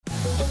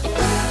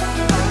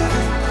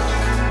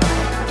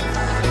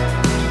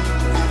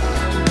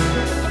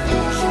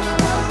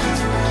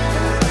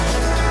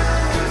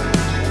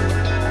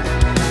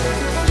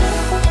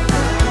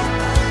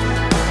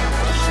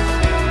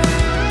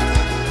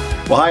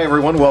hi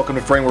everyone. Welcome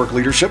to Framework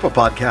Leadership, a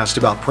podcast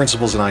about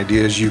principles and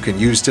ideas you can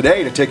use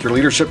today to take your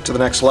leadership to the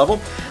next level.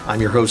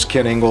 I'm your host,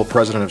 Ken Engel,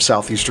 president of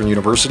Southeastern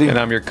University. And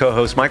I'm your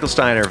co-host, Michael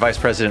Steiner, vice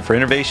president for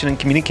innovation and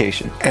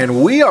communication.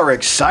 And we are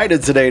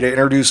excited today to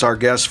introduce our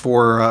guest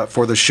for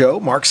the show,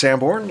 Mark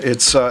Sanborn.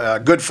 It's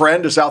a good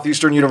friend of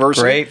Southeastern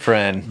University. Great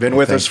friend. Been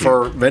with us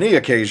for many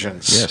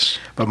occasions. Yes.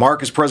 But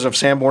Mark is president of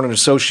Sanborn and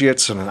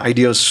Associates, and an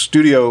idea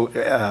studio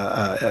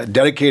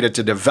dedicated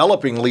to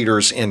developing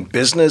leaders in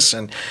business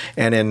and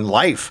in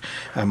life.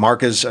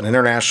 Mark is an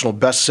international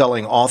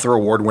best-selling author,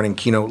 award-winning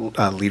keynote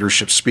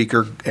leadership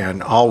speaker,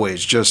 and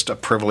always just a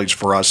privilege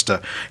for us to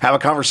have a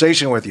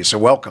conversation with you. So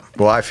welcome.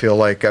 Well, I feel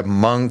like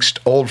amongst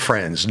old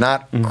friends,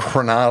 not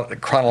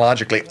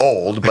chronologically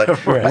old,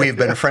 but Right. We've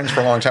been friends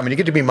for a long time. When you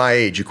get to be my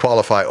age, you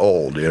qualify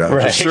old. You know,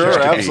 Right. Sure,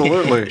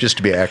 absolutely. Just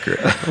to be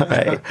accurate.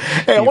 Right.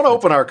 Hey, I want to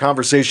open our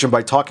conversation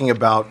by talking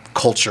about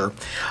culture,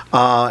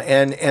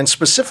 and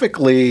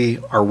specifically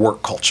our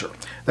work culture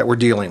that we're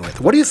dealing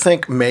with. What do you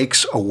think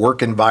makes a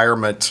work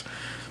environment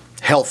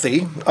healthy?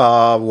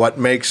 What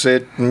makes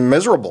it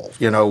miserable?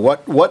 You know,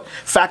 what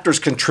factors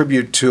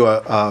contribute to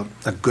a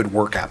good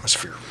work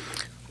atmosphere?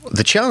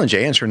 The challenge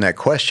to answering that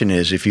question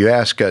is if you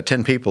ask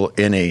 10 people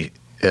in a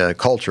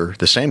culture,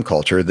 the same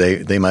culture,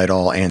 they might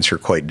all answer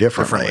quite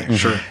differently.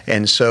 Sure.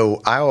 And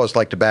so I always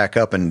like to back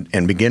up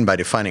and begin by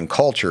defining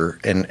culture.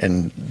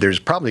 And there's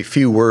probably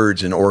few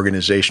words in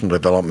organizational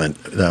development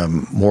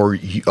more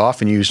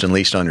often used and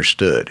least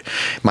understood.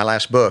 My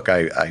last book,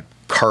 I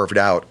carved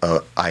out,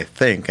 I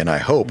think, and I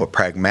hope, a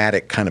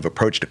pragmatic kind of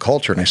approach to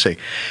culture. And I say,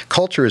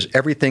 culture is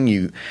everything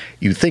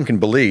you think and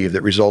believe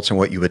that results in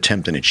what you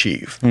attempt and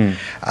achieve. And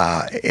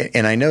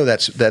I know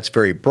that's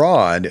very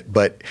broad,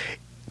 but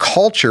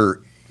culture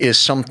is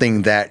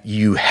something that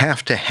you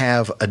have to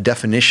have a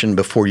definition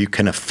before you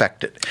can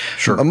affect it.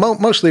 Sure.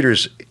 Most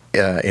leaders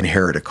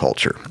inherit a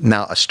culture.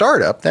 Now, a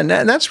startup, and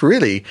that's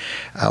really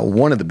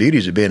one of the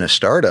beauties of being a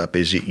startup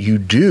is that you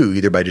do,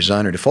 either by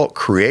design or default,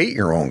 create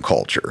your own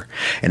culture.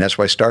 And that's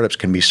why startups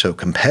can be so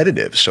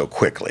competitive so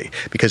quickly,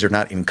 because they're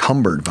not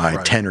encumbered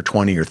by 10 or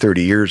 20 or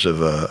 30 years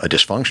of a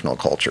dysfunctional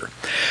culture.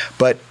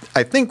 But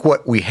I think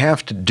what we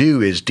have to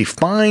do is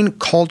define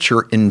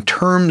culture in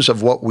terms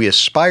of what we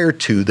aspire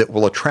to that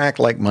will attract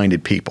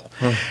like-minded people.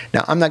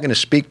 Now, I'm not going to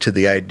speak to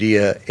the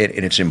idea,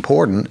 and it's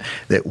important,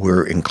 that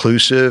we're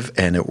inclusive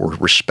and that we're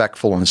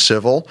respectful and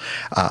civil,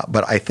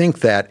 but I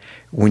think that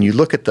when you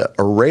look at the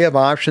array of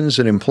options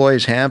that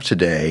employees have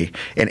today,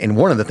 and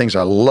one of the things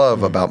I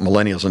love about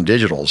millennials and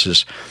digitals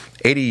is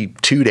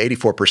 82 to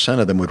 84%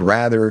 of them would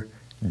rather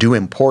do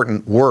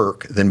important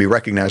work than be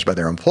recognized by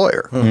their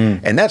employer.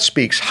 And that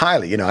speaks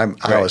highly. You know,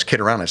 I always kid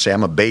around. I say,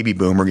 I'm a baby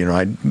boomer. You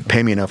know,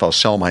 pay me enough, I'll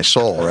sell my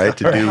soul, right,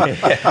 to do.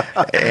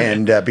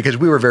 And because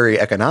we were very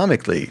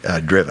economically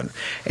driven.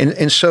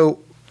 And so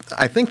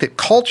I think that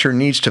culture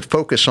needs to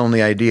focus on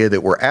the idea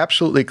that we're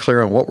absolutely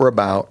clear on what we're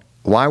about,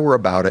 why we're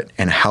about it,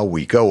 and how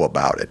we go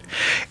about it.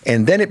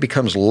 And then it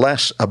becomes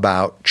less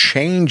about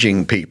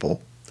changing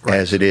people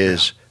as it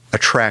is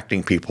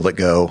attracting people that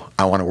go,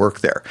 I want to work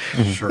there.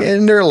 Sure.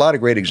 And there are a lot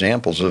of great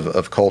examples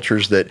of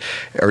cultures that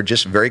are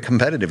just very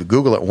competitive.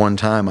 Google at one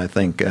time, I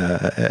think,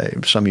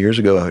 some years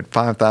ago, had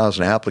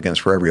 5,000 applicants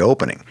for every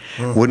opening.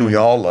 Wouldn't we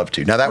all love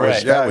to? Now, that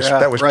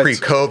was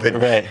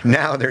pre-COVID. Right.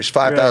 Now there's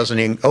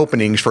 5,000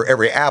 openings for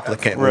every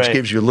applicant, which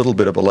gives you a little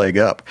bit of a leg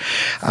up.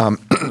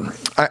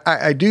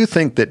 I do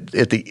think that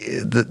at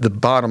the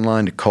bottom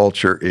line to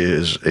culture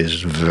is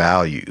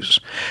values.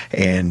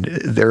 And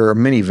there are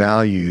many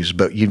values,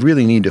 but you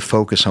really need to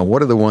focus on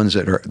what are the ones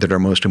that are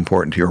most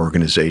important to your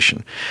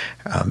organization.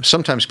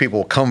 Sometimes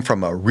people come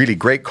from a really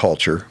great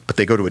culture, but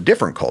they go to a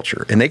different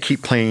culture, and they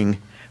keep playing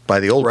by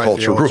the old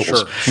culture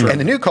rules. Sure.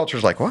 And the new culture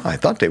is like, well, I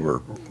thought they were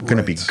going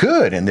to be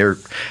good, and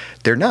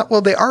they're not.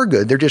 Well, they are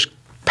good. They're just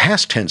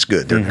past tense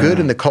good. They're good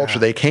in the culture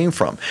they came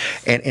from.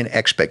 And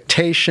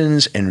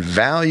expectations and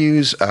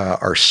values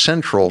are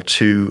central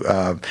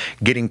to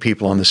getting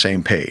people on the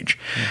same page.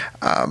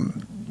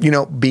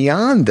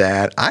 Beyond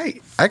that,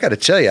 I got to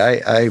tell you,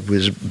 I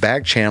was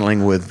back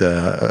channeling with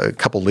a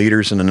couple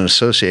leaders in an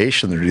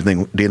association that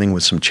are dealing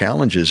with some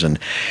challenges, and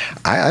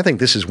I think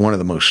this is one of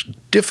the most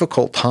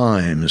difficult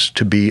times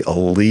to be a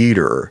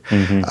leader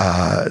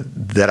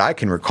that I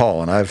can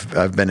recall, and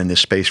I've been in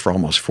this space for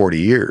almost 40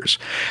 years,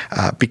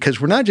 because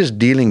we're not just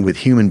dealing with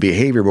human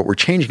behavior, but we're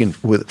changing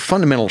with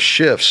fundamental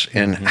shifts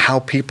in how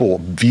people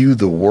view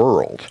the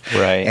world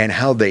and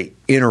how they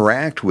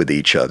interact with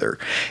each other.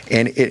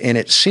 And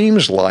it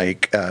seems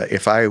like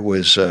if I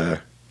was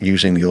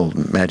using the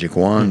old magic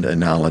wand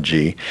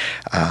analogy,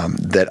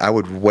 that I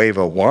would wave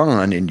a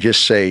wand and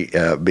just say,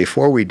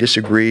 before we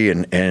disagree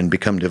and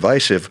become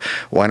divisive,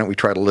 why don't we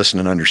try to listen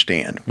and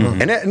understand?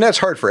 And that's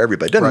hard for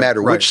everybody. It doesn't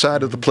matter which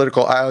side of the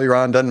political aisle you're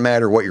on, doesn't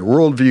matter what your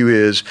worldview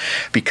is,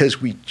 because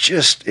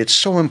it's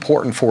so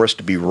important for us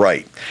to be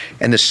right.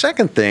 And the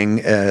second thing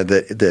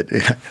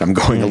that I'm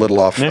going a little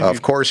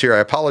off course here, I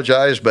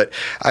apologize, but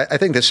I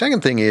think the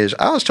second thing is,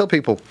 I always tell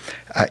people,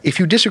 if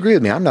you disagree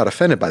with me, I'm not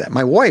offended by that.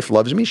 My wife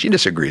loves me, she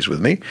disagrees disagrees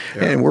with me,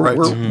 and we're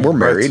right.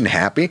 married and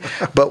happy.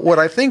 But what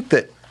I think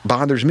that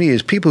bothers me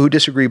is people who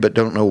disagree but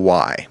don't know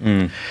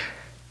why.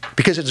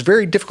 Because it's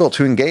very difficult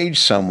to engage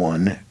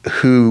someone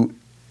who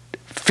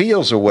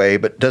feels a way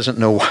but doesn't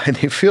know why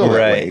they feel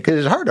that way. Because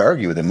it's hard to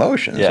argue with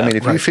emotions. Yeah. I mean,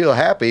 if you feel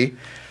happy,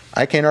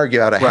 I can't argue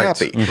out of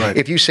happy. Right.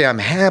 If you say I'm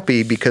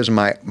happy because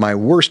my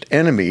worst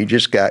enemy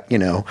just got,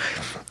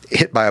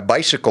 hit by a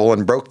bicycle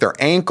and broke their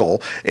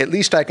ankle, at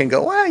least I can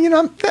go,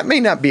 well, that may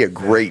not be a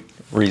great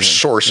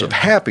source of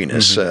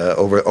happiness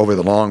over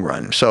the long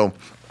run. So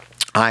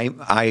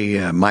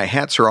my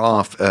hats are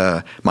off.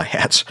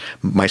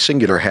 My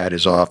singular hat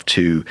is off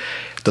to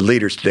the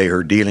leaders today who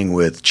are dealing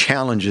with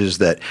challenges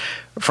that,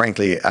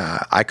 frankly,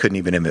 I couldn't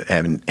even have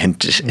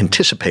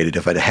anticipated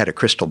if I'd had a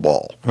crystal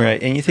ball. Right,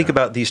 and you think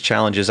about these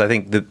challenges. I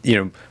think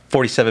that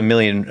 47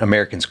 million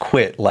Americans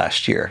quit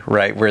last year.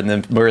 Right, we're in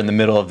the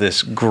middle of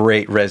this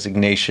great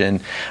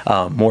resignation.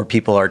 More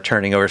people are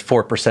turning over.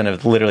 4%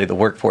 of literally the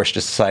workforce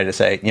just decided to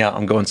say, "Yeah,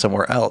 I'm going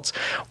somewhere else."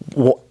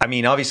 Well, I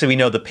mean, obviously, we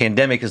know the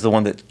pandemic is the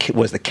one that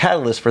was the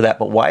catalyst for that.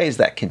 But why is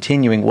that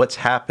continuing? What's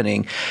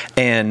happening?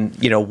 And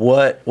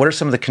what are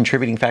some of the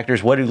contributing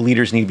factors? What do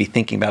leaders need to be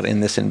thinking about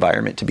in this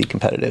environment to be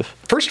competitive?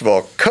 First of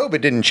all,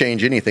 COVID didn't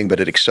change anything, but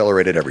it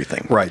accelerated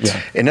everything. Right. Yeah.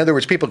 In other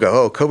words, people go,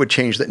 "Oh, COVID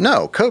changed that."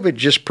 No, COVID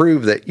just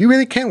proved that you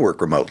really can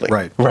work remotely.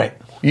 Right.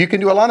 You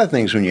can do a lot of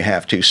things when you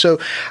have to. So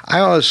I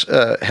always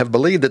have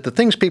believed that the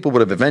things people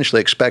would have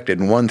eventually expected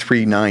in 1,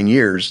 3, 9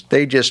 years,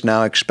 they just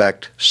now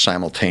expect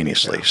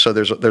simultaneously. Yeah. So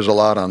there's a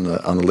lot on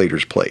the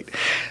leader's plate.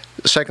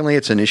 Secondly,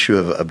 it's an issue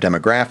of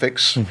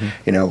demographics.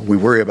 We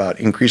worry about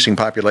increasing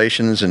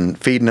populations and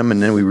feeding them,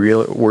 and then we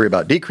worry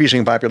about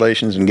decreasing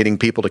populations and getting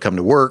people to come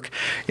to work.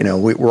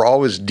 We're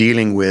always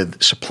dealing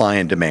with supply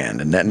and demand,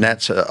 and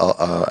that's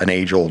an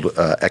age-old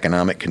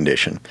economic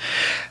condition.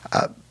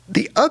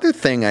 The other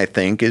thing I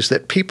think is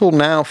that people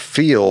now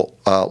feel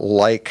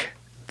like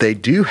they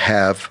do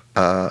have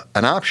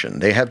an option.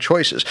 They have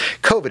choices.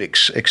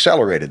 COVID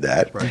accelerated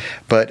that. Right.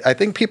 But I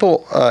think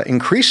people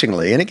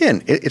increasingly, and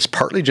again, it's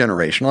partly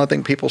generational. I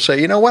think people say,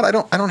 you know what, I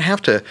don't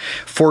have to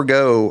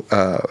forego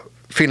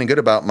feeling good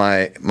about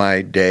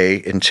my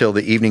day until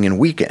the evening and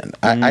weekend.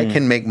 I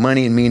can make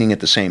money and meaning at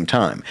the same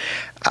time.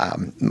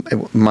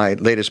 My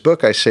latest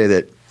book, I say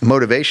that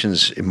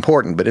motivation's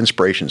important, but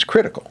inspiration's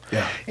critical.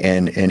 Yeah.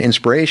 And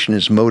inspiration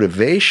is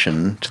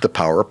motivation to the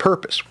power of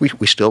purpose.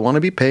 We still want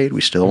to be paid. We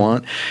still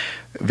want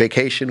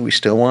vacation. We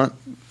still want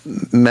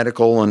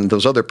medical and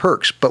those other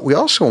perks. But we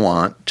also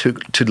want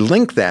to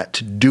link that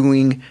to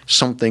doing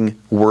something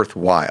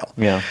worthwhile.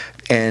 Yeah.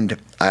 And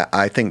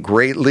I think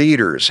great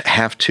leaders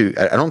have to,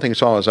 I don't think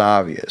it's always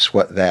obvious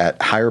what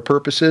that higher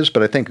purpose is,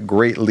 but I think a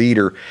great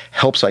leader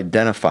helps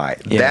identify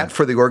that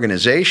for the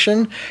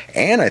organization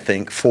and I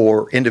think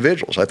for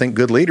individuals. I think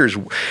good leaders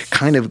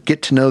kind of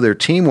get to know their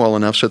team well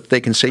enough so that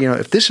they can say,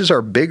 if this is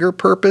our bigger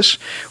purpose,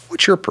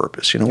 what's your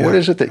purpose? What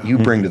is it that you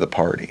bring to the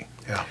party?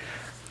 Yeah.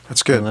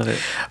 That's good. I love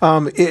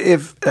it.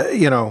 If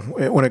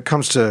when it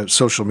comes to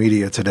social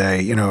media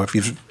today, if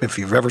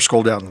you've ever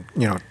scrolled down,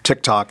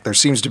 TikTok, there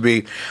seems to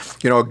be,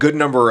 a good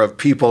number of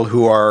people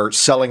who are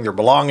selling their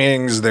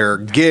belongings, their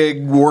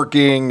gig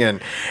working,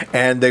 and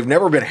they've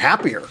never been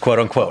happier, quote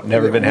unquote,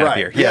 never been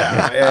happier. Right.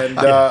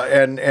 Yeah.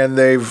 And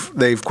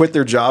they've quit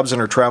their jobs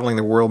and are traveling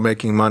the world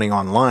making money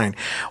online.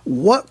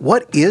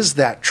 What is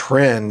that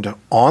trend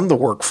on the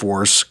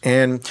workforce,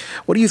 and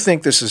what do you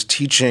think this is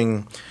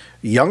teaching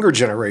younger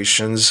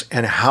generations,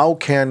 and how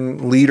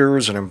can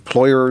leaders and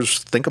employers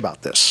think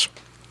about this?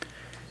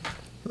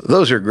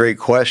 Those are great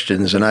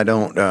questions, and I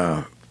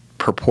don't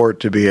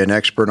purport to be an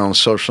expert on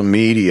social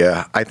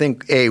media. I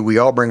think, we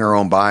all bring our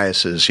own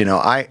biases.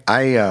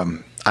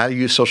 I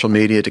use social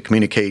media to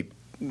communicate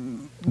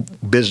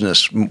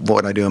business,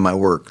 what I do in my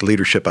work,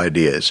 leadership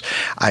ideas.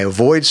 I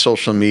avoid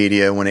social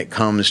media when it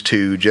comes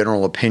to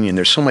general opinion.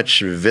 There's so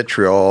much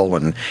vitriol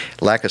and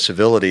lack of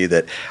civility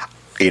that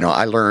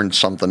I learned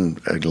something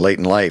late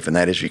in life, and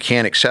that is you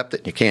can't accept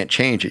it, you can't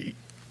change it,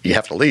 you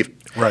have to leave it.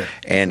 Right.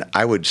 And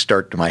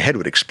my head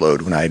would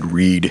explode when I'd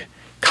read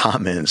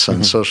comments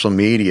on social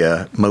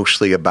media,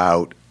 mostly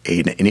about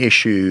an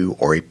issue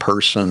or a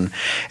person.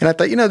 And I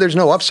thought, there's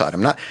no upside.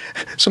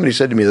 Somebody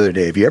said to me the other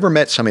day, have you ever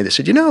met somebody that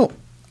said,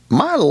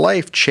 my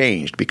life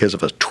changed because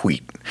of a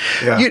tweet.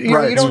 Yeah, you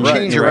don't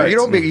change your life. You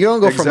don't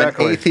go from an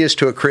atheist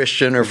to a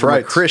Christian or from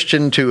a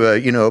Christian to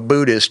a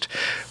Buddhist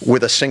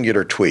with a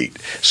singular tweet.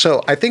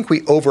 So I think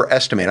we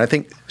overestimate. I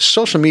think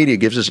social media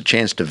gives us a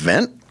chance to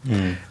vent,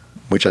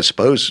 which I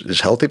suppose is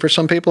healthy for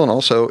some people, and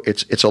also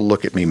it's a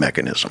look at me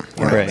mechanism.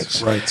 Right.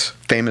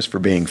 Famous for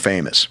being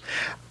famous.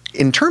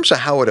 In terms of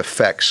how it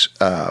affects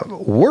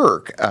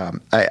work,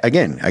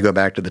 I go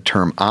back to the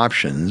term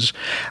options.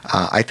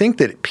 I think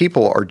that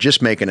people are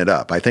just making it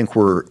up. I think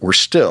we're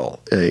still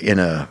in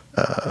a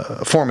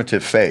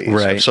formative phase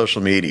of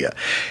social media.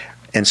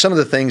 And some of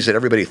the things that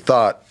everybody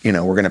thought,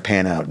 were going to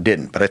pan out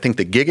didn't. But I think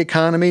the gig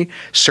economy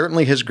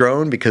certainly has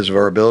grown because of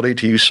our ability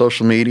to use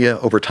social media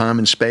over time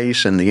and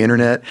space and the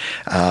internet,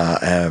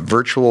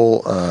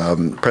 virtual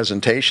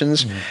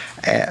presentations.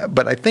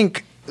 But I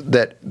think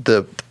that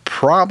the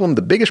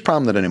biggest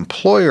problem that an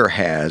employer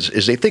has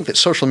is they think that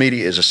social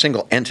media is a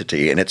single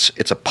entity and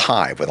it's a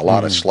pie with a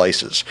lot of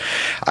slices.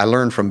 I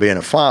learned from being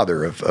a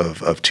father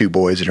of two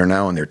boys that are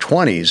now in their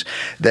 20s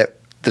that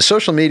the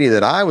social media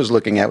that I was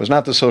looking at was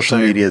not the social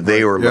media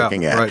they were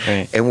looking at.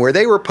 Right. And where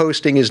they were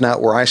posting is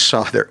not where I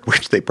saw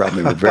which they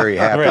probably were very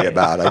happy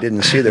about. I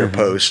didn't see their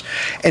posts.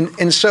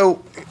 And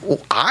so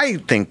I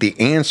think the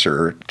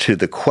answer to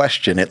the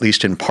question, at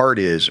least in part,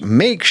 is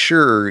make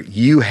sure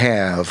you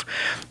have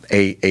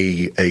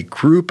a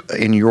group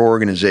in your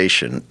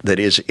organization that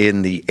is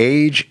in the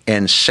age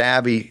and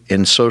savvy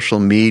in social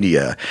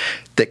media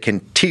that can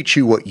teach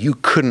you what you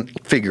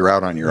couldn't figure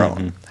out on your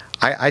own.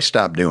 I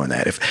stopped doing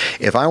that.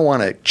 If I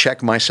want to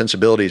check my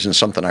sensibilities in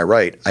something I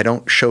write, I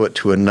don't show it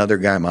to another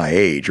guy my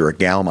age or a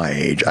gal my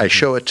age. I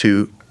show it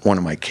to one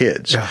of my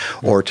kids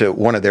or to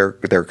one of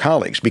their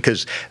colleagues,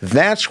 because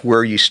that's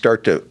where you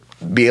start to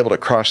be able to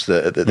cross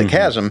the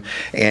chasm.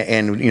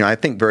 And I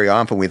think very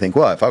often we think,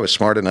 well, if I was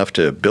smart enough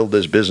to build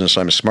this business,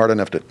 I'm smart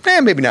enough to,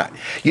 maybe not.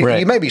 You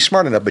may be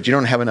smart enough, but you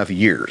don't have enough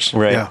years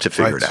to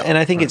figure it out. And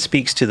I think it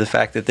speaks to the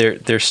fact that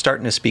they're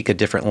starting to speak a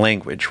different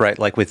language, right?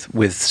 Like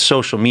with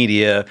social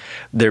media,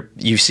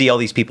 you see all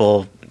these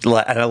people,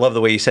 and I love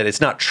the way you said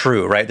it's not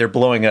true, right? They're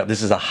blowing up.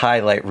 This is a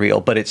highlight reel,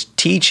 but it's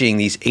teaching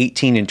these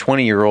 18 and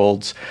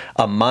 20-year-olds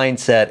a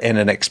mindset and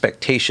an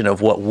expectation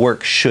of what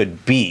work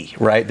should be,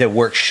 right? That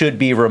work should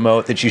be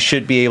remote, that you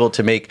should be able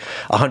to make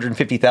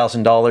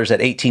 $150,000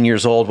 at 18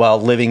 years old while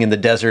living in the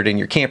desert in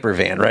your camper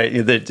van, right?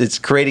 It's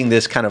creating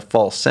this kind of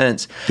false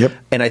sense. Yep.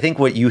 And I think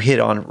what you hit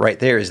on right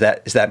there is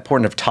that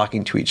important of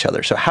talking to each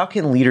other. So how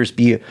can leaders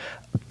be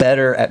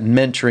better at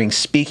mentoring,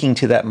 speaking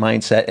to that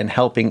mindset, and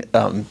helping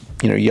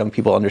young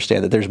people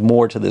understand that there's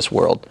more to this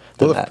world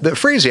than that? The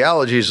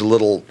phraseology is a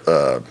little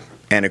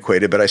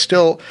antiquated, but I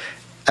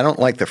don't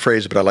like the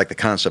phrase, but I like the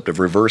concept of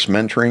reverse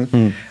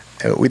mentoring.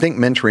 We think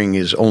mentoring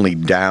is only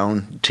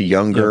down to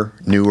younger,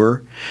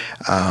 newer.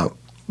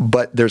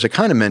 But there's a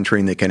kind of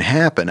mentoring that can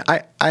happen.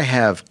 I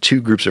have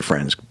two groups of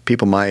friends,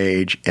 people my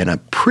age and a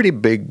pretty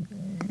big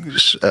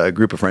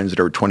group of friends that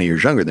are 20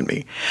 years younger than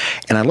me.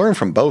 And I learned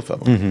from both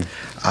of them.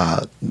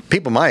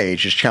 People my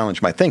age just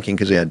challenged my thinking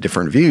because they had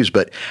different views,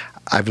 but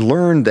I've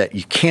learned that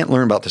you can't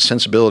learn about the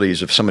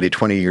sensibilities of somebody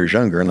 20 years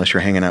younger unless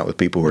you're hanging out with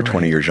people who are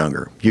 20 years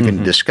younger. You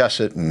can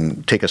discuss it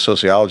and take a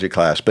sociology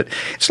class, but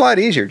it's a lot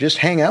easier. Just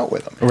hang out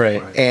with them.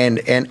 Right.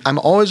 And I'm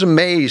always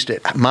amazed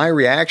at my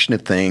reaction to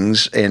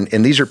things, and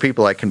these are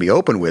people I can be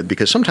open with,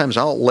 because sometimes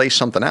I'll lay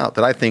something out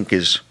that I think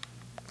is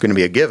going to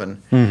be a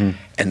given,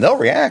 and they'll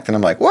react, and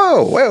I'm like,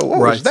 whoa, what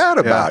was that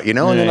about? And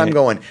then I'm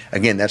going,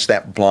 again, that's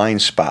that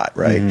blind spot,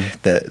 right?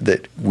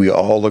 That we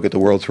all look at the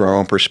world through our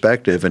own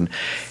perspective, and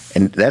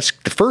that's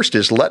the first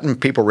is letting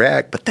people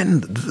react, but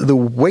then the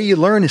way you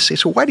learn is say,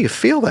 so why do you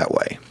feel that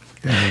way?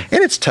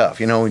 And it's tough,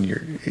 when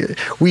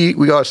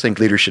we always think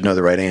leaders should know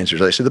the right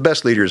answers. I say the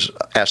best leaders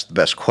ask the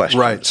best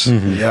questions. Right.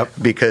 Yep.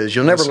 Because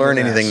you'll never learn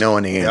anything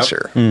knowing the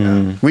answer.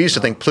 We used to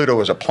think Pluto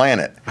was a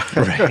planet.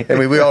 I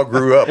mean, we all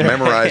grew up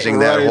memorizing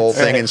that whole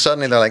thing, and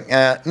suddenly they're like,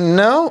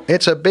 no,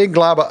 it's a big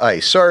glob of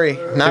ice. Sorry,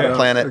 not a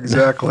planet.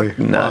 Exactly.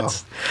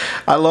 Nuts.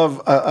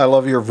 Wow. I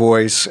love your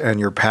voice and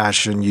your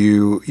passion.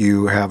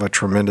 You have a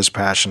tremendous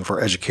passion for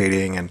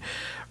educating and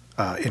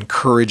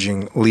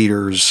encouraging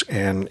leaders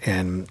and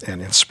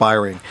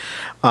inspiring.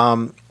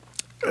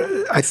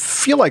 I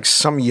feel like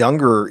some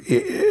younger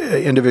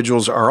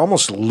individuals are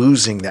almost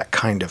losing that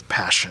kind of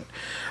passion.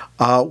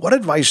 What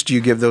advice do you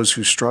give those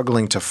who are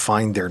struggling to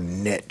find their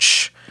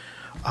niche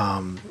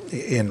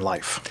in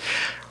life?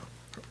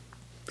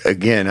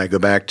 Again, I go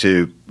back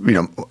to,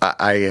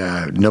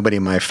 nobody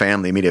in my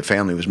immediate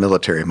family was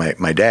military.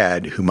 My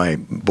dad, who my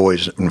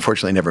boys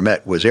unfortunately never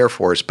met, was Air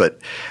Force,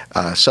 but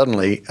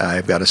suddenly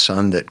I've got a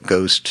son that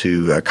goes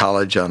to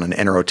college on an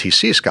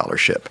NROTC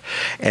scholarship.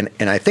 And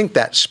I think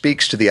that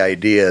speaks to the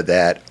idea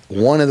that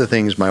one of the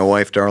things my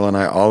wife, Darla, and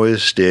I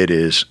always did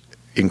is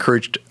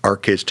encouraged our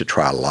kids to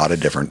try a lot of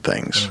different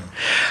things.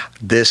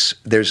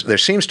 There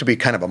seems to be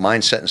kind of a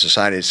mindset in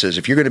society that says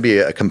if you're going to be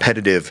a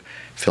competitive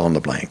fill in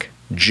the blank,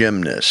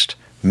 gymnast,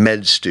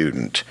 med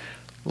student,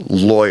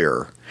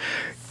 lawyer,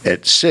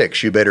 at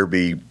 6 you better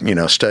be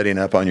studying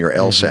up on your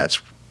LSATs.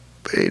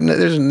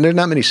 There's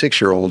not many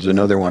 6-year-olds that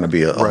know they want to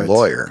be a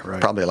lawyer. Right.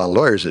 Probably a lot of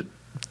lawyers that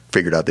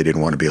figured out they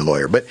didn't want to be a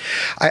lawyer. But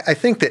I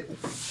think that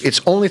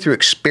it's only through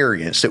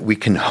experience that we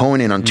can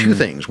hone in on two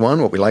things.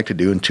 One, what we like to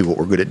do, and two, what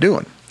we're good at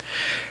doing.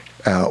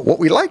 What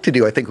we like to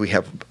do, I think we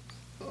have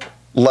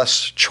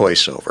less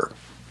choice over.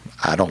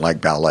 I don't like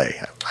ballet.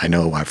 I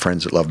know I have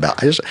friends that love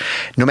ballet.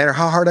 No matter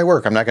how hard I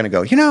work, I'm not going to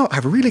go,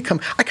 I've really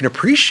I can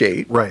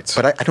appreciate,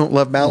 but I don't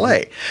love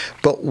ballet.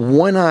 But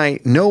when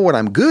I know what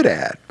I'm good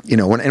at,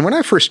 when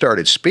I first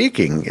started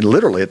speaking,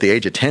 literally at the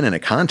age of 10 in a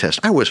contest,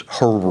 I was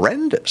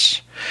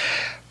horrendous.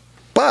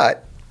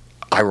 But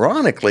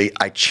ironically,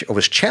 I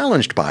was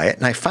challenged by it,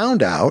 and I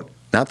found out,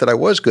 not that I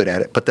was good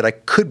at it, but that I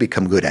could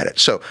become good at it.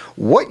 So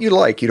what you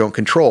like, you don't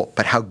control,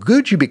 but how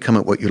good you become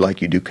at what you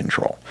like, you do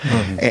control.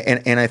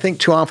 And I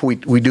think too often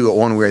we do it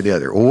one way or the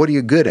other. Well, what are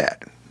you good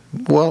at?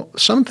 Well,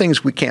 some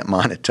things we can't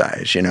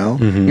monetize, you know.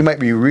 You might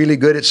be really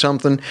good at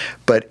something,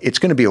 but it's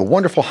going to be a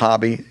wonderful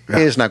hobby.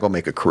 It's not going to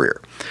make a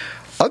career.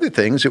 Other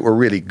things that we're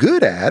really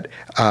good at,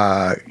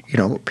 you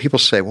know, people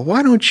say, well,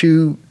 why don't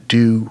you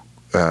do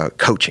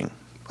coaching?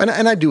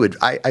 And I do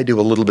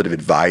a little bit of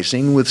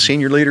advising with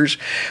senior leaders,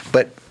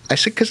 but I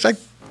said, because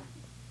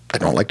I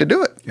don't like to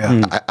do it.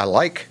 I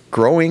like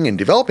growing and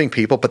developing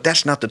people, but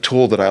that's not the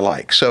tool that I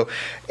like. So,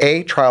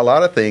 try a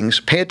lot of things.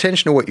 Pay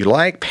attention to what you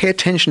like. Pay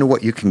attention to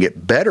what you can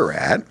get better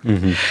at.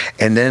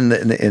 And then,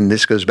 and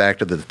this goes back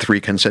to the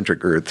three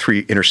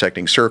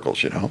intersecting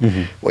circles, you know.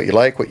 What you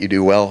like, what you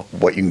do well,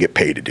 what you can get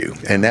paid to do.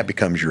 And that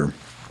becomes your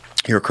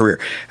career.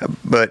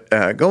 But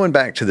going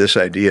back to this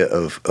idea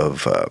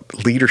of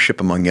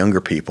leadership among younger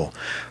people,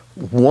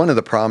 one of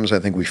the problems I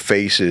think we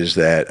face is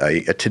that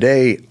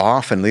today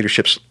often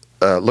leadership's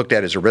looked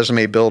at as a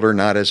resume builder,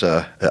 not as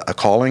a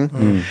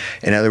calling.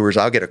 In other words,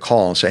 I'll get a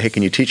call and say, hey,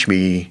 can you teach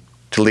me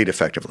to lead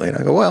effectively? And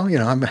I go, well, you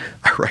know,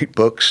 I write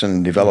books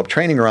and develop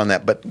training around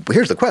that, but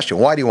here's the question,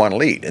 why do you want to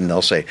lead? And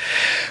they'll say,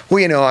 well,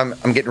 you know, I'm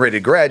getting ready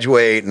to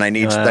graduate and I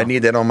need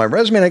that on my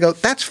resume. And I go,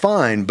 that's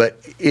fine, but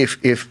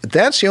if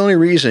that's the only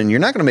reason,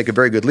 you're not going to make a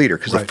very good leader,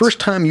 because the first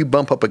time you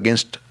bump up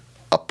against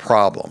a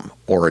problem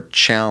or a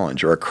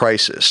challenge or a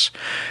crisis,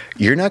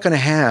 you're not going to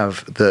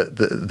have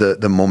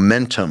the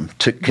momentum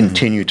to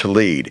continue to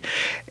lead.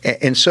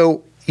 And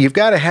so you've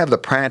got to have the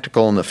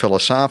practical and the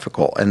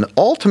philosophical. And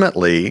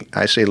ultimately,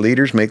 I say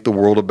leaders make the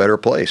world a better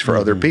place for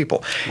other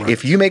people.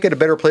 If you make it a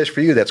better place for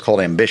you, that's called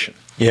ambition.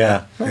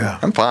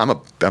 I'm fine.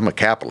 I'm a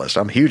capitalist.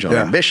 I'm huge on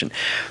ambition.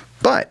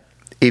 But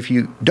if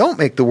you don't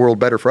make the world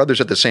better for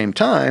others at the same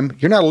time,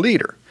 you're not a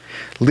leader.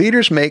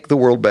 Leaders make the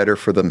world better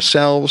for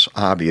themselves,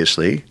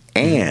 obviously,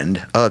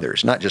 and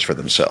others, not just for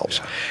themselves.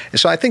 And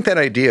so I think that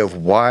idea of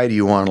why do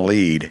you want to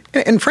lead,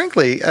 and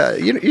frankly,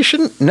 you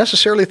shouldn't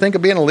necessarily think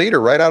of being a leader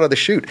right out of the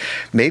chute.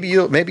 Maybe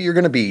you're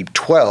going to be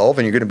 12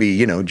 and you're going to be,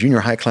 you know, junior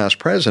high class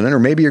president, or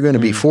maybe you're going to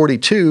be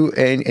 42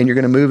 and you're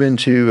going to move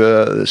into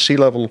the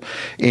C-level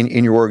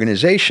in your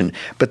organization.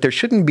 But there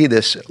shouldn't be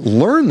this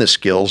learn the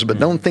skills, but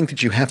don't think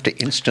that you have to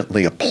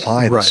instantly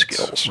apply the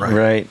skills.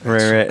 Right.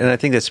 And I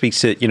think that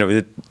speaks to, you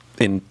know,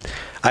 in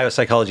Iowa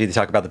psychology, they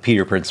talk about the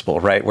Peter principle,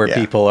 right? Where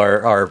people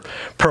are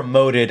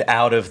promoted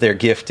out of their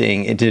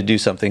gifting and to do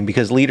something,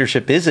 because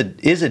leadership is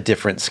a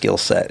different skill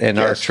set. And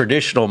our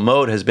traditional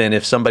mode has been,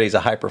 if somebody's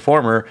a high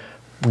performer,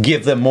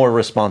 give them more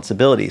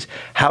responsibilities.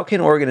 How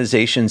can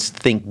organizations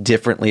think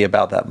differently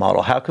about that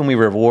model? How can we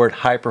reward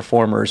high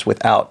performers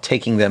without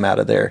taking them out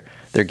of their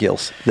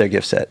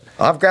gift set?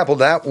 I've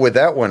grappled with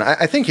that one.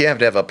 I think you have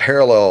to have a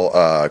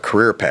parallel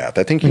career path.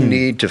 I think you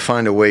need to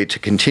find a way to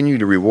continue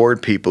to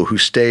reward people who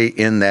stay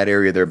in that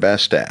area they're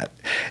best at.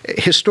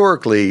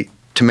 Historically,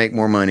 to make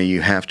more money, you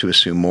have to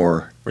assume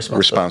more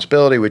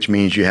responsibility, which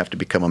means you have to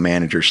become a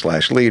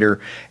manager/leader,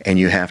 and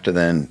you have to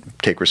then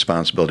take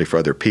responsibility for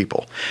other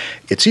people.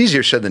 It's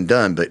easier said than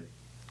done, but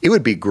it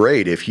would be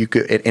great if you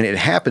could, and it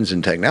happens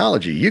in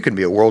technology, you can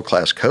be a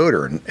world-class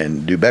coder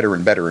and do better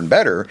and better and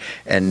better,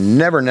 and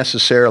never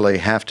necessarily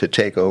have to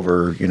take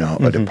over, you know,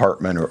 a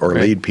department or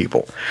lead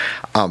people.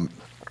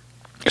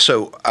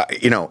 So,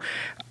 you know,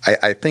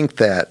 I think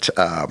that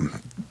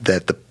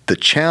that the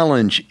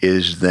challenge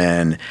is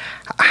then,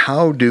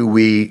 how do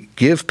we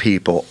give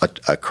people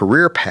a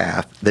career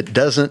path that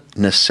doesn't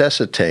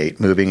necessitate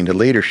moving into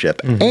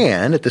leadership,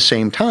 and at the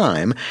same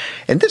time,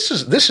 and this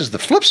is the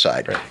flip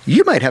side.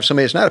 You might have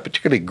somebody that's not a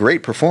particularly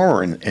great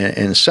performer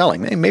in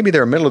selling. Maybe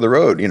they're middle of the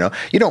road. You know,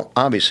 you don't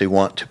obviously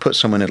want to put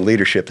someone in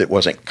leadership that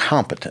wasn't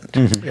competent.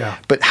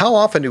 But how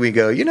often do we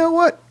go, you know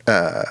what,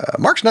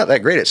 Mark's not that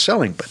great at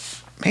selling, but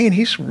man,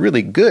 he's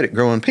really good at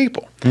growing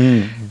people.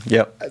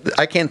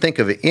 I can't think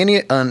of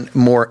any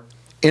more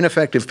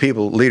ineffective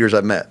leaders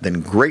I've met than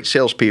great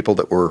salespeople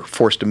that were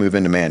forced to move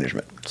into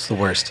management. It's the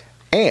worst.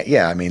 And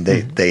I mean,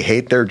 they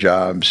hate their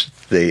jobs.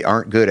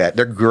 They're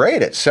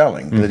great at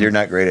selling, but they're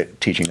not great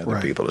at teaching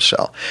other people to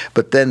sell.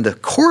 But then the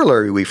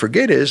corollary we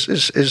forget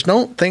is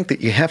don't think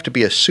that you have to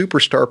be a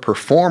superstar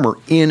performer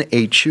in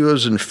a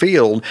chosen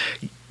field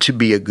to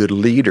be a good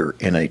leader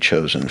in a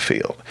chosen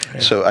field.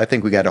 So I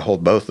think we got to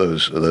hold both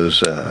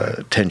those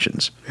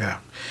tensions.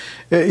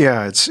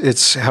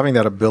 It's having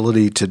that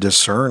ability to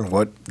discern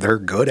what they're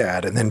good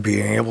at, and then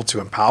being able to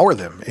empower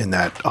them in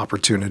that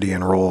opportunity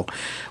and role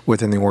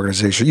within the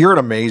organization. You're an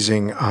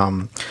amazing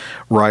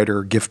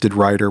writer, gifted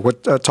writer.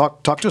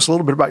 Talk to us a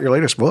little bit about your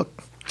latest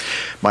book.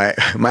 My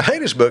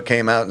latest book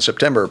came out in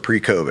September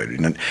pre-COVID,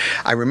 and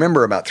I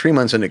remember about 3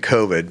 months into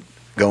COVID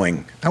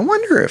going, I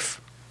wonder if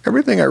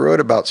everything I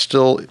wrote about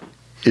still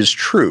is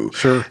true.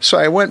 So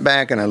I went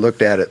back and I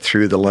looked at it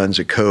through the lens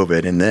of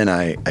COVID, and then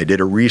I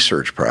did a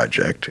research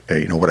project,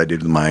 what I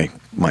did with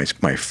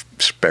my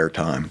spare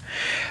time,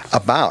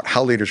 about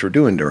how leaders were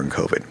doing during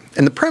COVID.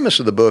 And the premise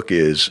of the book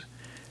is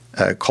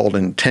called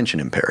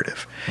Intention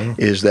Imperative,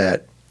 is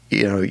that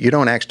you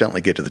don't accidentally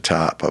get to the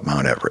top of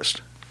Mount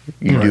Everest.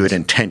 You do it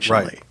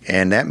intentionally.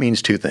 And that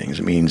means two things.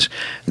 It means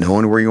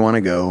knowing where you want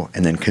to go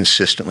and then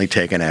consistently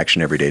taking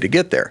action every day to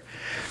get there.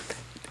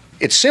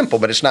 it's simple,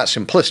 but it's not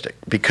simplistic,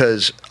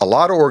 because a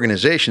lot of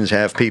organizations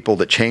have people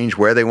that change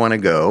where they want to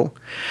go,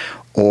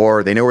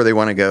 or they know where they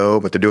want to go,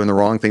 but they're doing the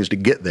wrong things to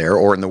get there,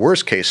 or in the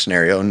worst case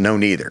scenario, no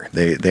neither.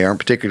 They aren't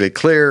particularly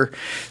clear,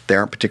 they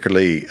aren't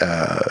particularly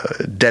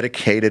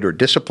dedicated or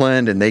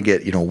disciplined, and they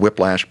get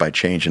whiplashed by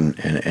change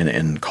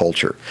in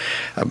culture,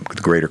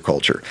 the greater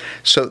culture.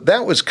 So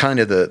that was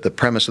kind of the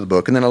premise of the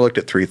book. And then I looked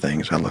at three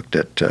things. I looked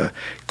at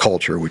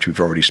culture, which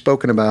we've already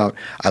spoken about.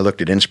 I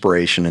looked at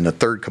inspiration, and the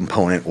third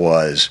component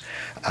was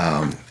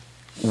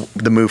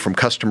the move from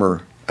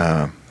customer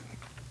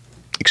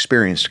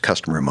experience to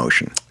customer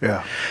emotion.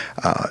 Yeah.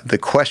 The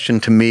question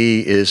to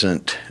me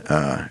isn't,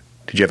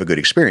 did you have a good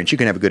experience? You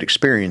can have a good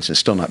experience and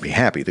still not be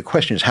happy. The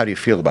question is, how do you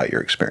feel about your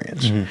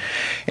experience? Mm-hmm.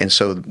 And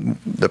so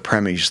the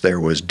premise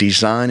there was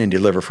design and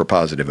deliver for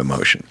positive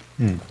emotion.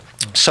 Mm.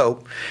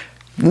 So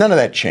none of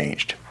that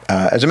changed.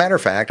 As a matter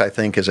of fact, I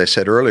think, as I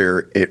said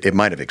earlier, it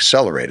might have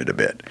accelerated a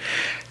bit.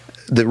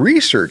 The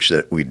research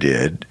that we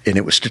did, and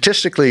it was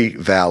statistically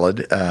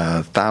valid,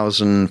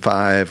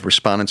 1,005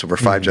 respondents over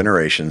 5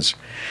 generations,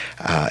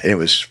 and it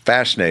was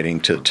fascinating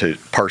to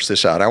parse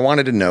this out. I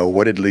wanted to know,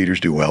 what did leaders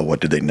do well,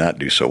 what did they not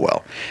do so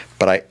well?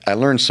 But I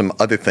learned some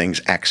other things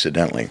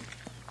accidentally.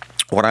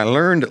 What I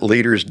learned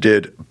leaders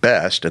did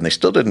best, and they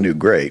still didn't do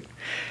great,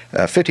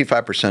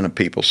 55% of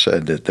people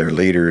said that their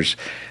leaders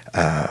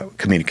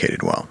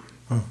communicated well.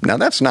 Now,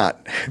 that's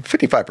not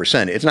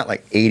 55%. It's not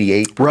like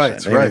 88%.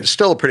 Right. It's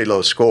still a pretty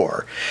low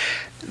score.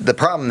 The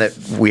problem that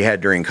we had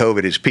during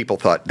COVID is people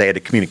thought they had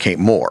to communicate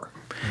more,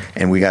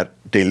 and we got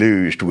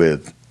deluged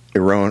with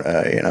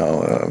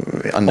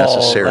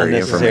unnecessary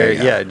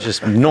information. Yeah,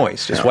 just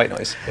noise, just white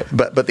noise. Yep.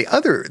 But the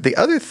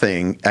other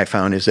thing I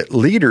found is that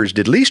leaders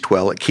did least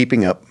well at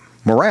keeping up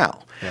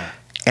morale. Yeah.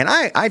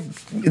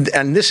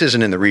 And this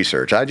isn't in the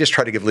research. I just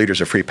try to give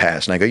leaders a free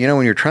pass, and I go,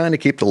 when you're trying to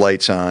keep the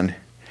lights on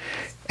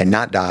and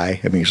not die.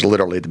 I mean, it's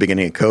literally at the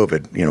beginning of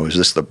COVID. Was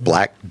this the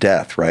Black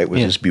Death, right?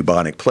 Was this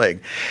bubonic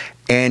plague?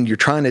 And you're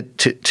trying to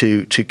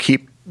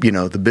keep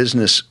the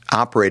business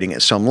operating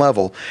at some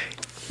level.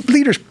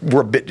 Leaders were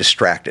a bit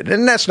distracted,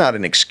 and that's not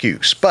an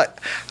excuse. But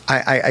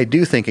I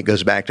do think it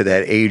goes back to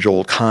that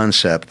age-old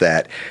concept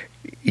that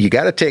you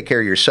got to take care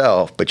of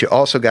yourself, but you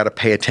also got to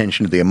pay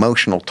attention to the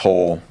emotional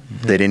toll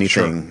that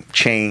anything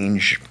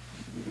change,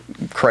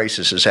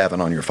 crisis is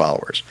having on your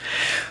followers.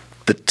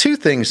 The two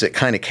things that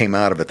kind of came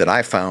out of it that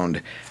I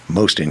found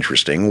most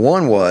interesting,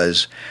 one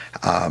was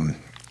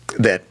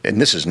that, and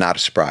this is not a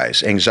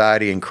surprise,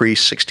 anxiety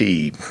increased.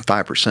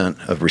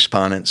 65% of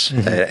respondents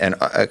and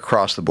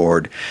across the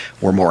board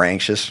were more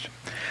anxious.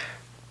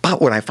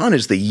 But what I found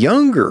is the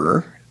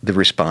younger the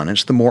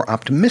respondents, the more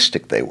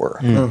optimistic they were.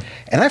 Mm.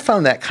 And I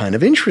found that kind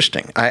of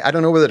interesting. I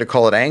don't know whether to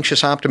call it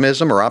anxious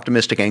optimism or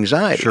optimistic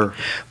anxiety. Sure.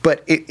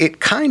 But it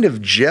kind of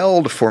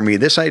gelled for me,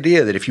 this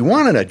idea that if you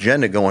want an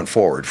agenda going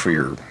forward for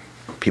your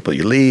people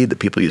you lead, the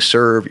people you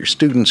serve, your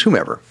students,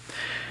 whomever,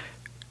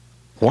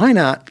 why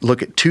not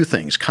look at two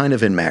things kind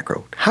of in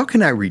macro? How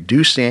can I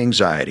reduce the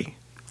anxiety?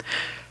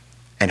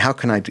 And how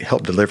can I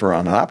help deliver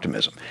on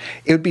optimism?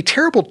 It would be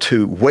terrible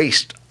to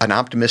waste an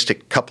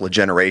optimistic couple of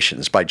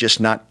generations by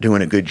just not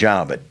doing a good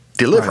job at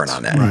delivering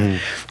on that.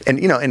 Right. And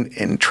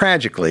and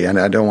tragically, and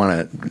I don't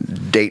want to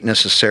date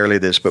necessarily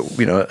this, but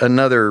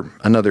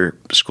another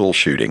school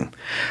shooting,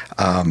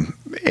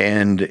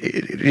 and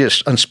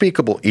just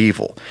unspeakable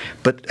evil.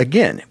 But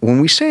again, when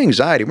we say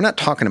anxiety, we're not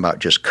talking about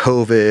just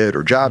COVID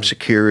or job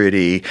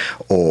security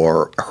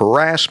or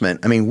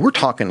harassment. I mean, we're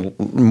talking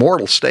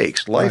mortal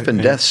stakes, life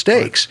and death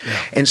stakes. Right.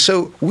 Yeah. And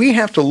so we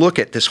have to look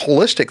at this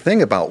holistic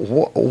thing about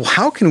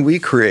how can we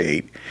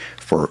create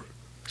for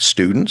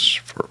students,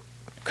 for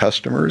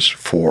customers,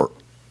 for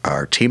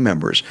our team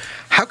members,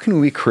 how can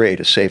we create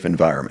a safe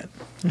environment?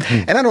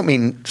 Mm-hmm. And I don't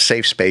mean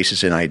safe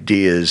spaces and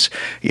ideas,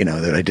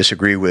 that I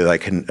disagree with, I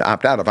can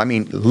opt out of. I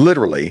mean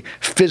literally,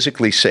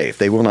 physically safe.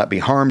 They will not be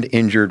harmed,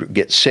 injured,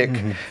 get sick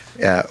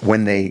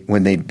when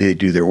they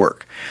do their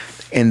work.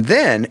 And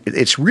then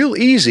it's real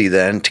easy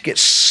then to get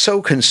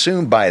so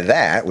consumed by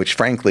that, which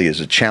frankly is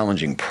a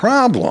challenging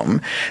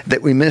problem,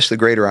 that we miss the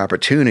greater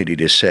opportunity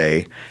to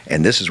say,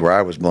 and this is where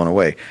I was blown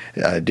away,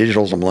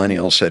 digitals and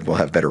millennials said we'll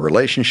have better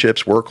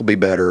relationships, work will be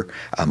better,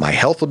 my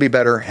health will be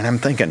better. And I'm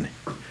thinking,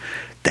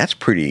 that's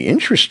pretty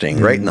interesting,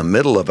 right in the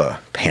middle of a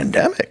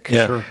pandemic.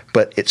 Yeah. Sure.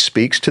 But it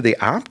speaks to the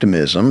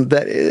optimism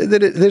that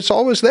it's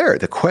always there.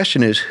 The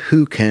question is,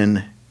 who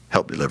can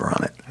help deliver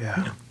on it?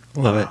 Yeah.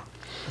 Love it.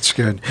 That's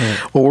good.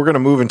 Yeah. Well, we're going to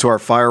move into our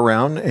fire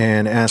round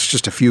and ask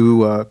just a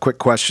few quick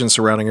questions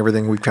surrounding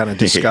everything we've kind of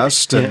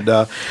discussed. And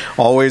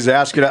always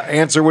ask you to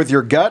answer with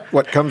your gut.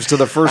 What comes to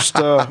the first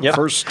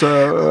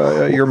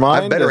your mind?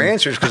 I have better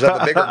answers because I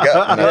have a bigger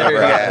gut than I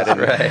ever had.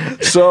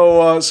 Right.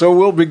 So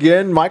we'll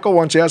begin. Michael,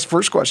 why don't you ask the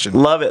first question?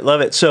 Love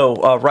it.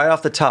 So right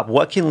off the top,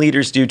 what can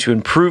leaders do to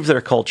improve their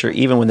culture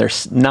even when they're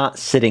not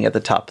sitting at the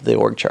top of the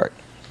org chart?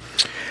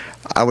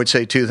 I would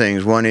say two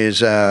things. One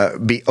is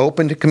be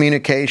open to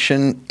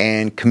communication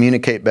and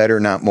communicate better,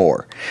 not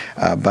more.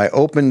 By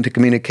open to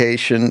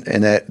communication,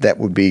 and that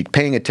would be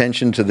paying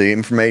attention to the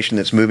information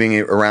that's moving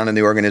around in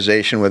the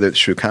organization, whether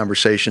it's through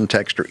conversation,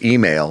 text, or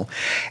email,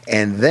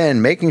 and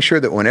then making sure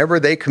that whenever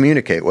they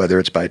communicate, whether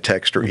it's by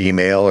text or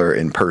email or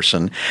in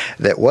person,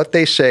 that what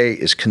they say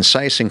is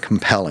concise and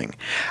compelling.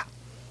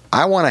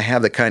 I want to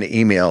have the kind of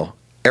email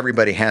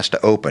everybody has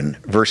to open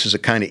versus a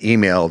kind of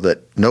email that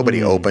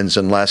nobody opens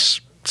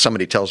unless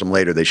somebody tells them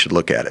later they should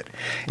look at it.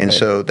 And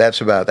so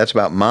that's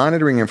about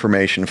monitoring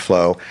information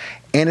flow,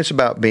 and it's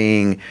about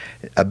being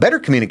a better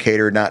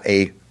communicator, not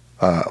a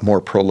more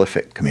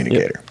prolific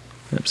communicator.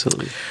 Yep.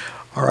 Absolutely.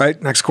 All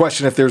right, next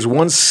question. If there's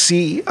one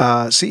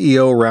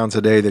CEO around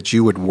today that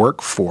you would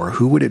work for,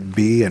 who would it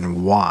be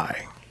and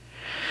why?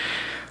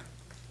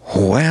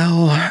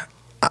 Well,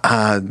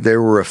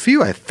 there were a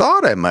few I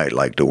thought I might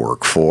like to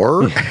work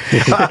for, and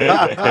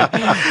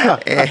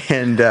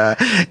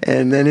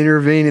then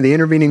the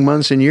intervening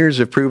months and years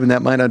have proven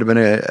that might not have been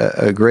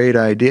a great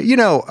idea.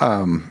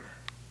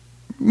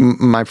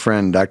 My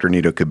friend Dr.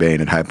 Nito Cobain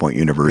at High Point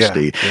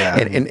University,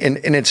 and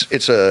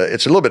it's a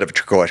little bit of a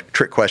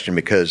trick question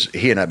because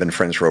he and I have been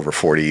friends for over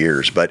 40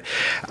 years, but.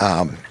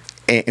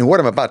 And what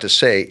I'm about to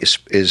say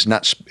is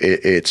not,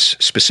 it's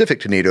specific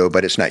to Nito,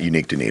 but it's not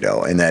unique to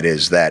Nito. And that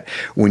is that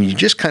when you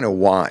just kind of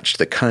watch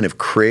the kind of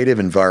creative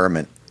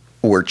environment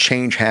where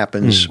change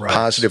happens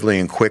positively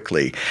and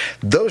quickly,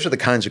 those are the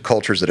kinds of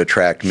cultures that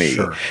attract me.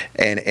 Sure.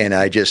 And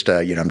I just,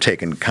 I'm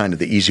taking kind of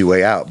the easy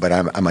way out, but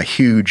I'm a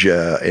huge,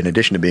 in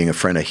addition to being a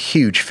friend, a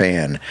huge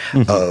fan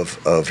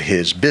of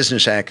his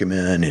business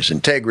acumen, his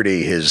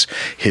integrity, his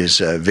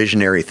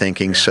visionary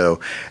thinking.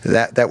 So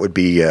that would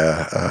be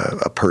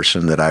a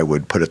person that I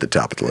would put at the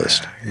top of the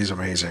list. He's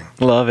amazing.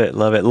 Love it,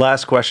 love it.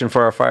 Last question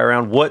for our fire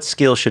round. What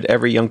skills should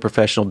every young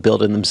professional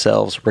build in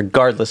themselves,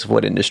 regardless of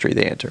what industry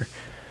they enter?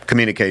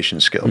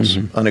 Communication skills,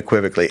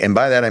 unequivocally. And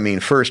by that I mean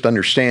first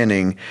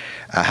understanding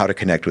how to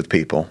connect with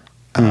people.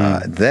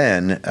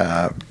 Then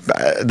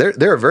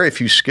there are very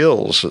few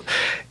skills,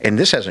 and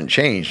this hasn't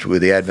changed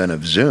with the advent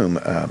of Zoom,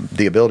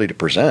 the ability to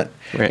present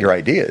your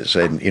ideas.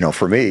 And,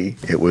 for me,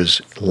 it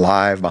was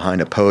live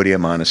behind a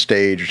podium on a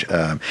stage.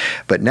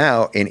 But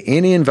now in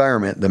any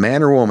environment, the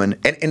man or woman,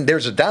 and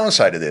there's a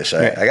downside to this.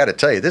 I got to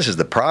tell you, this is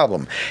the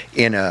problem.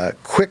 In a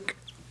quick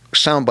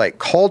soundbite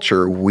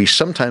culture, we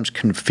sometimes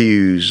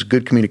confuse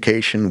good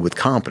communication with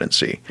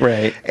competency.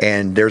 Right.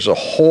 And there's a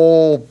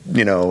whole,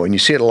 and you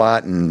see it a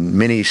lot in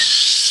many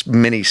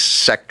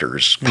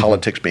sectors,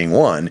 politics being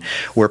one,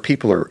 where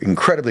people are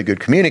incredibly good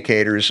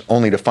communicators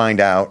only to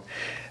find out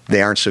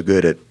they aren't so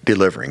good at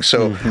delivering.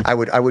 So I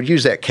would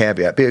use that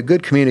caveat. Be a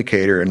good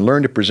communicator and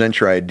learn to present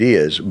your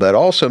ideas, but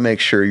also make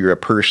sure you're a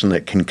person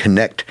that can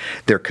connect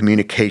their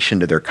communication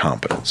to their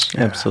competence.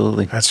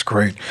 Absolutely. That's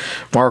great.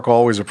 Mark,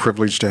 always a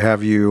privilege to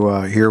have you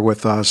here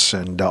with us.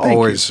 And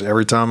always,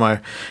 every time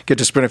I get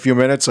to spend a few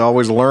minutes, I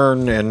always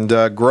learn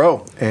and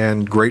grow,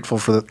 and grateful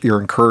for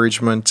your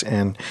encouragement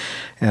and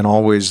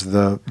always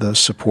the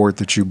support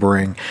that you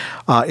bring.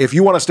 If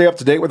you want to stay up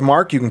to date with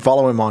Mark, you can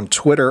follow him on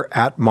Twitter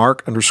at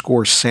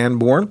Mark_Sanborn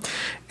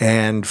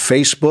and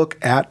Facebook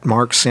at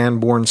Mark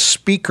Sanborn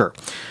Speaker.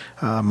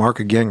 Mark,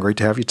 again, great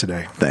to have you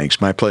today.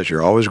 Thanks. My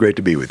pleasure. Always great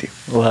to be with you.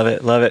 Love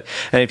it. Love it.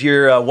 And if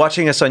you're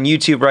watching us on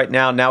YouTube right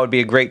now would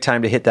be a great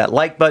time to hit that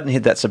like button,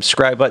 hit that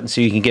subscribe button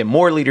so you can get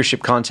more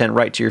leadership content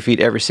right to your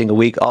feed every single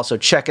week. Also,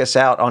 check us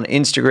out on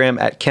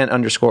Instagram at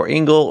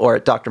Kent_Ingle or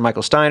at Dr.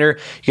 Michael Steiner.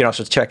 You can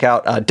also check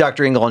out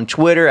Dr. Ingle on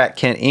Twitter at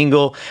Kent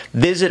Ingle.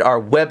 Visit our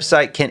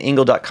website,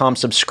 kentingle.com.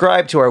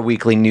 Subscribe to our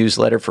weekly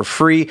newsletter for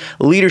free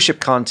leadership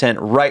content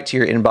right to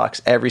your inbox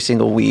every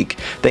single week.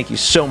 Thank you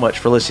so much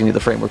for listening to the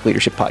Framework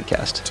Leadership Podcast.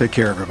 Take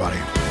care, everybody.